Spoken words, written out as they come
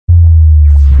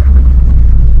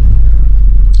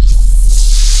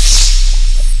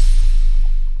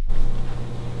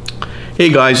Hey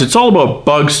guys, it's all about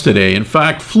bugs today. In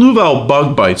fact, Fluval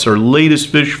bug bites are latest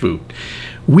fish food.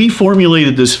 We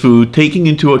formulated this food taking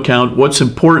into account what's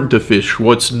important to fish,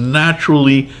 what's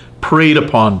naturally preyed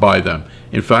upon by them.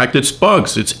 In fact, it's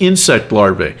bugs, it's insect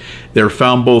larvae. They're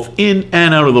found both in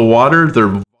and out of the water.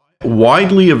 They're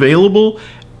widely available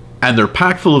and they're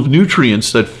packed full of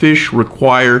nutrients that fish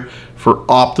require for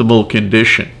optimal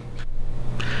condition.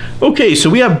 Okay, so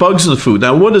we have bugs in the food.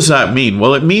 Now, what does that mean?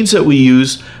 Well, it means that we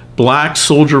use black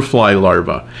soldier fly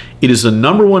larva. It is the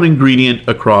 #1 ingredient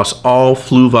across all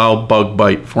Fluval bug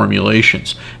bite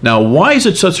formulations. Now, why is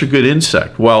it such a good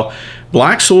insect? Well,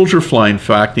 black soldier fly, in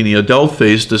fact, in the adult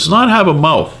phase, does not have a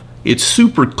mouth. It's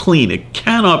super clean. It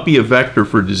cannot be a vector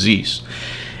for disease.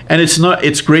 And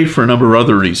it's great for a number of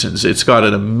other reasons. It's got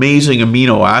an amazing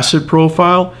amino acid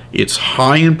profile. It's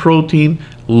high in protein,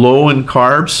 low in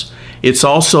carbs. It's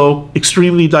also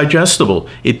extremely digestible.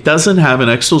 It doesn't have an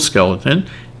exoskeleton.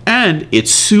 And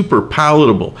it's super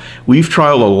palatable. We've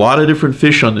trialed a lot of different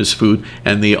fish on this food,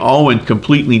 and they all went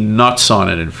completely nuts on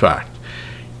it, in fact.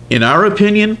 In our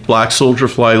opinion, black soldier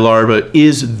fly larva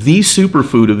is the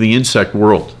superfood of the insect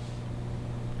world.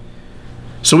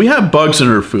 So we have bugs in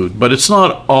our food, but it's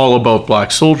not all about black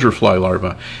soldier fly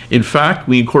larva. In fact,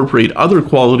 we incorporate other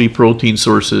quality protein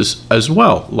sources as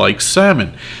well, like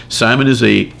salmon. Salmon is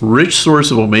a rich source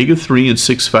of omega-3 and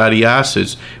 6 fatty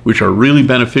acids, which are really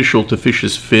beneficial to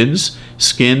fish's fins,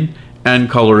 skin, and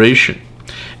coloration.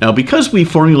 Now, because we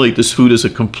formulate this food as a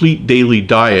complete daily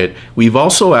diet, we've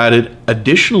also added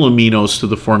additional aminos to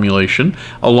the formulation,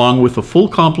 along with a full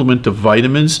complement of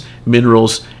vitamins,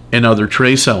 minerals, and other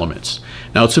trace elements.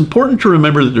 Now, it's important to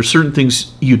remember that there's certain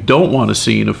things you don't want to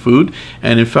see in a food,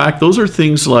 and in fact, those are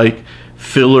things like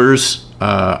fillers,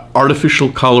 artificial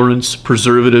colorants,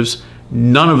 preservatives.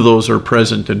 None of those are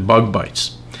present in bug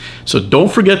bites. So don't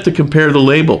forget to compare the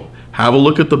label. Have a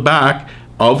look at the back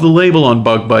of the label on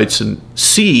bug bites and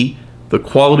see the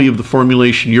quality of the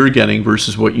formulation you're getting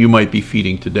versus what you might be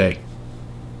feeding today.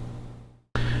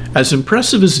 As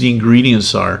impressive as the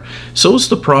ingredients are, so is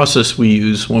the process we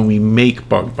use when we make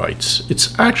bug bites.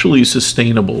 It's actually a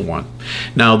sustainable one.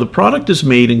 Now, the product is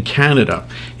made in Canada.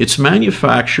 It's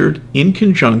manufactured in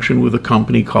conjunction with a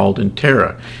company called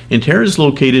Interra. Interra is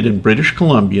located in British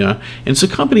Columbia, and it's a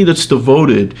company that's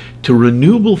devoted to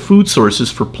renewable food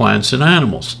sources for plants and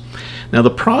animals. Now, the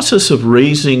process of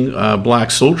raising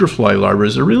black soldier fly larvae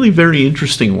is a really very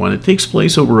interesting one. It takes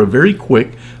place over a very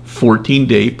quick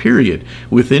 14-day period,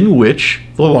 within which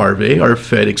the larvae are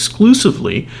fed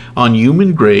exclusively on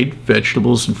human-grade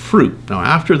vegetables and fruit. Now,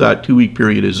 after that 2-week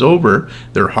period is over,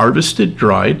 they're harvested,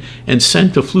 dried, and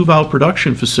sent to Fluval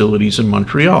production facilities in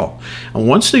Montreal. And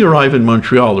once they arrive in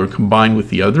Montreal, they're combined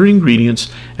with the other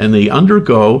ingredients, and they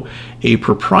undergo a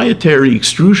proprietary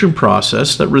extrusion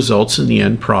process that results in the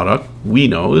end product we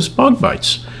know as bug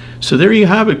bites. So there you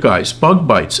have it, guys. Bug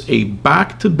bites, a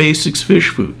back-to-basics fish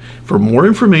food. For more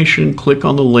information, click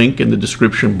on the link in the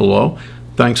description below.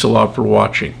 Thanks a lot for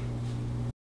watching.